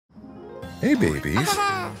Hey, babies.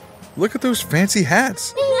 Look at those fancy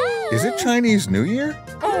hats. Is it Chinese New Year?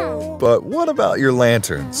 But what about your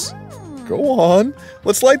lanterns? Go on,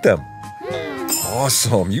 let's light them.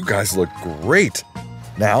 Awesome, you guys look great.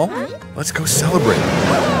 Now, let's go celebrate.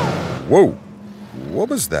 Whoa, what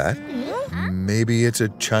was that? Maybe it's a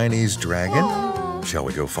Chinese dragon? Shall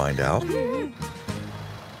we go find out?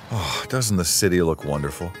 Oh, doesn't the city look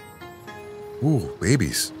wonderful? Ooh,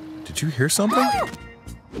 babies, did you hear something?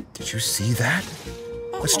 Did you see that?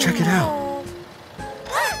 Let's check it out.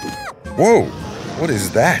 Whoa, what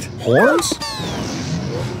is that? Horns?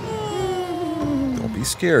 Don't be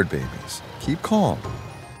scared, babies. Keep calm.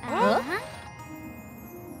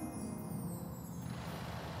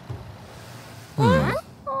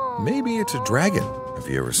 Maybe it's a dragon. Have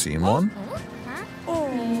you ever seen one?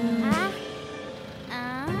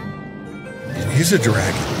 It is a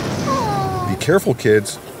dragon. Be careful,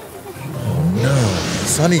 kids. Oh no.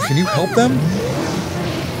 Sonny, can you help them?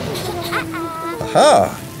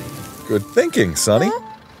 Aha! Good thinking, Sonny.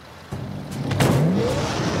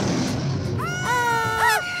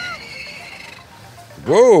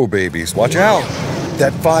 Whoa, babies, watch out.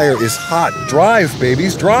 That fire is hot. Drive,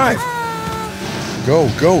 babies, drive. Go,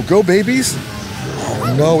 go, go, babies.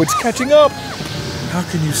 Oh no, it's catching up. How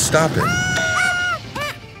can you stop it?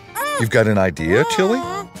 You've got an idea, Chili?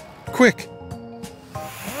 Quick.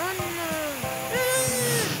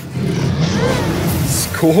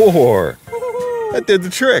 Score! That did the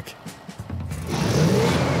trick.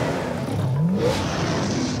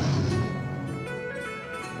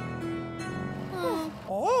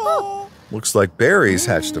 Looks like Barry's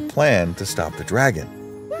hatched a plan to stop the dragon.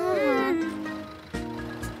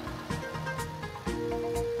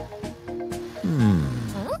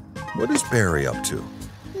 What is Barry up to?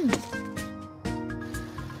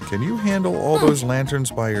 Can you handle all those lanterns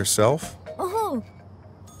by yourself?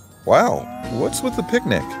 Wow, what's with the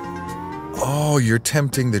picnic? Oh, you're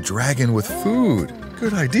tempting the dragon with food.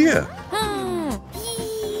 Good idea.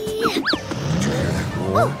 Did you hear that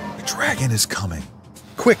roar? The dragon is coming.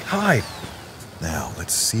 Quick, hide. Now,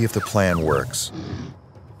 let's see if the plan works.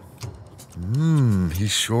 He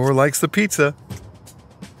sure likes the pizza.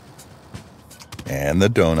 And the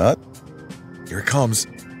donut. Here it comes.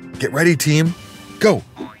 Get ready, team. Go,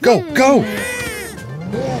 go, go!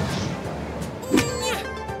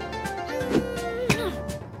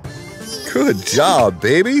 Good job,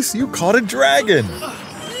 babies. You caught a dragon.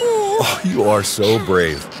 Oh, you are so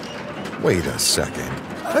brave. Wait a second.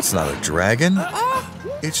 That's not a dragon.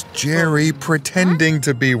 It's Jerry pretending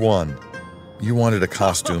to be one. You wanted a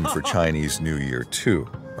costume for Chinese New Year too,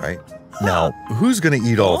 right? Now, who's gonna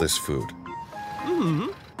eat all this food?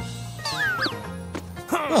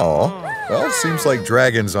 Oh, well, it seems like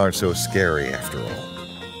dragons aren't so scary after all.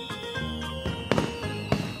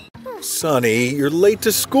 Sonny, you're late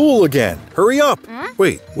to school again. Hurry up.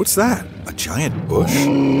 Wait, what's that? A giant bush?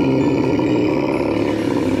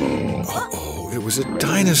 Uh-oh, it was a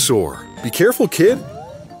dinosaur. Be careful, kid.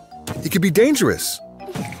 It could be dangerous.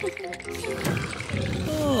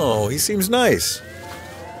 Oh, he seems nice.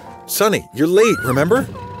 Sonny, you're late, remember?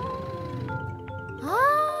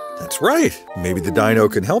 That's right. Maybe the dino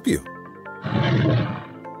can help you.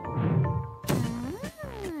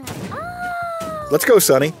 Let's go,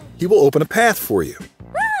 Sonny. He will open a path for you.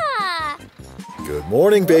 Good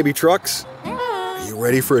morning, baby trucks. Are you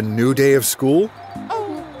ready for a new day of school?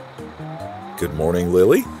 Good morning,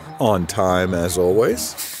 Lily. On time, as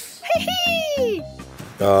always.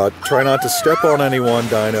 Try not to step on anyone,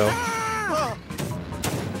 Dino.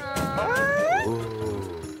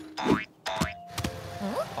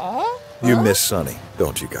 You miss Sonny,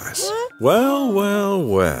 don't you guys? Well, well,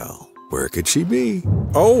 well. Where could she be?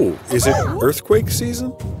 Oh, is it earthquake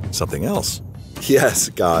season? Something else. Yes,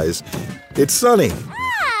 guys, it's Sonny.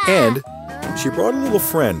 And she brought a little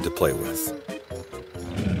friend to play with.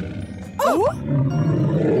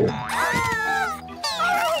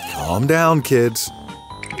 Calm down, kids.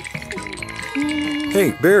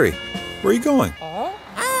 Hey, Barry, where are you going?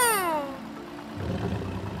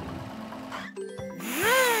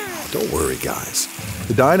 Don't worry, guys.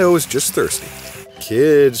 The dino is just thirsty.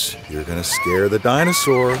 Kids, you're gonna scare the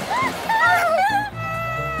dinosaur.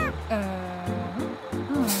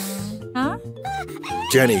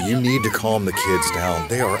 Jenny, you need to calm the kids down.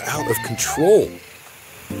 They are out of control.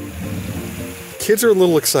 Kids are a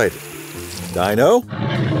little excited. Dino,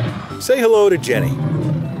 say hello to Jenny.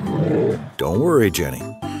 Don't worry, Jenny.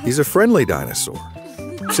 He's a friendly dinosaur.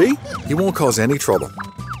 See? He won't cause any trouble.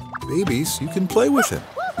 Babies, you can play with him.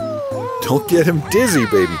 Don't get him dizzy,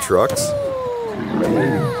 baby trucks.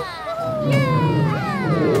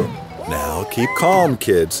 Now keep calm,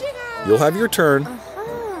 kids. You'll have your turn.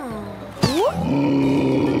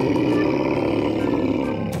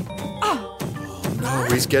 Oh no,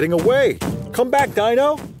 he's getting away. Come back,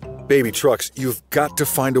 Dino. Baby trucks, you've got to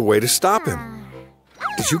find a way to stop him.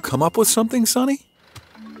 Did you come up with something, Sonny?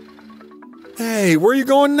 Hey, where are you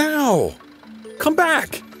going now? Come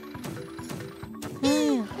back.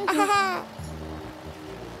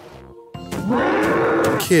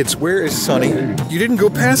 Kids, where is Sonny? You didn't go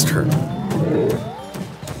past her.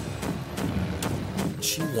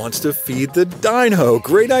 She wants to feed the dino.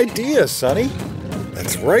 Great idea, Sonny.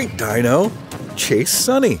 That's right, Dino. Chase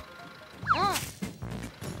Sonny.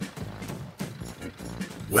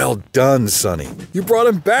 Well done, Sonny. You brought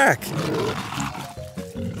him back.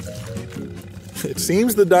 It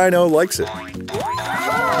seems the dino likes it.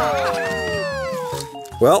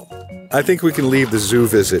 Well, I think we can leave the zoo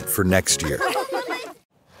visit for next year.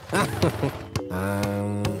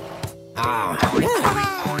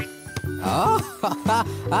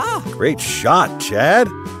 Great shot, Chad.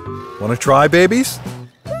 Want to try, babies?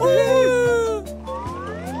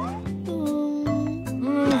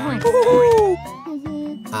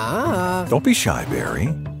 Don't be shy, Barry.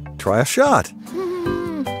 Try a shot.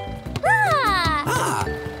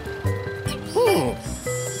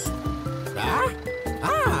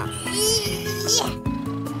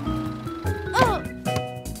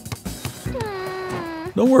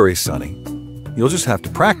 Don't worry, Sonny. You'll just have to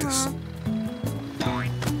practice.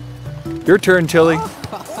 Your turn, Chili.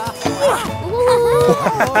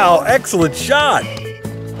 Wow, excellent shot!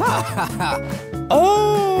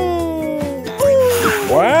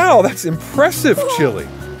 Wow, that's impressive, Chili.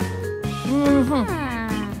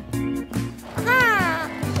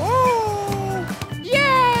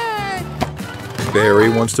 Barry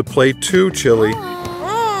wants to play too, Chili.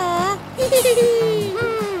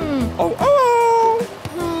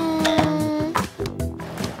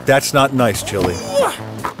 That's not nice, Chili.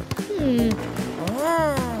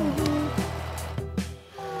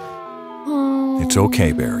 It's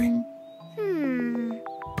okay, Barry.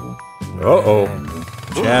 Uh-oh.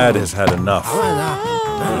 Chad has had enough.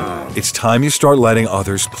 It's time you start letting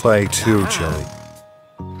others play too, Chili.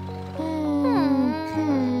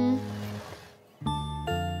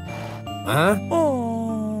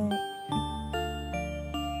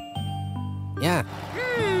 Yeah.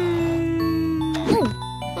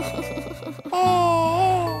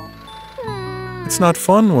 It's not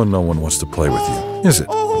fun when no one wants to play with you, is it?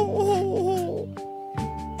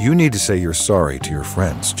 You need to say you're sorry to your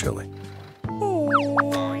friends, Chili.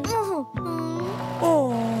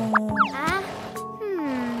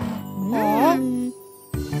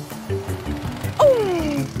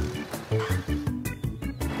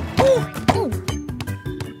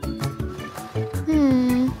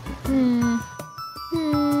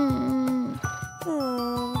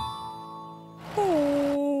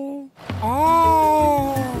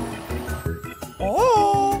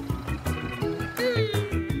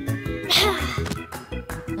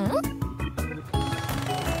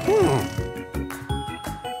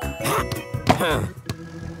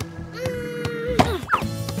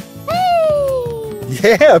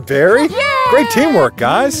 Yeah, Barry. Yeah! Great teamwork,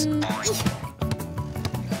 guys.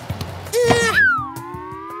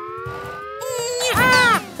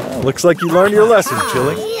 Looks like you learned your lesson,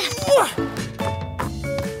 Chili.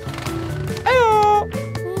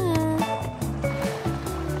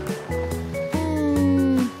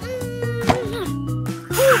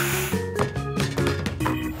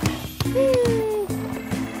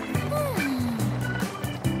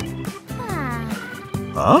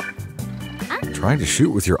 Huh? Trying to shoot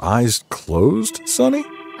with your eyes closed, Sonny?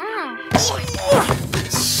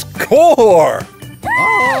 Score!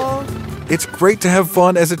 It's great to have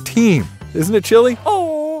fun as a team, isn't it, Chili?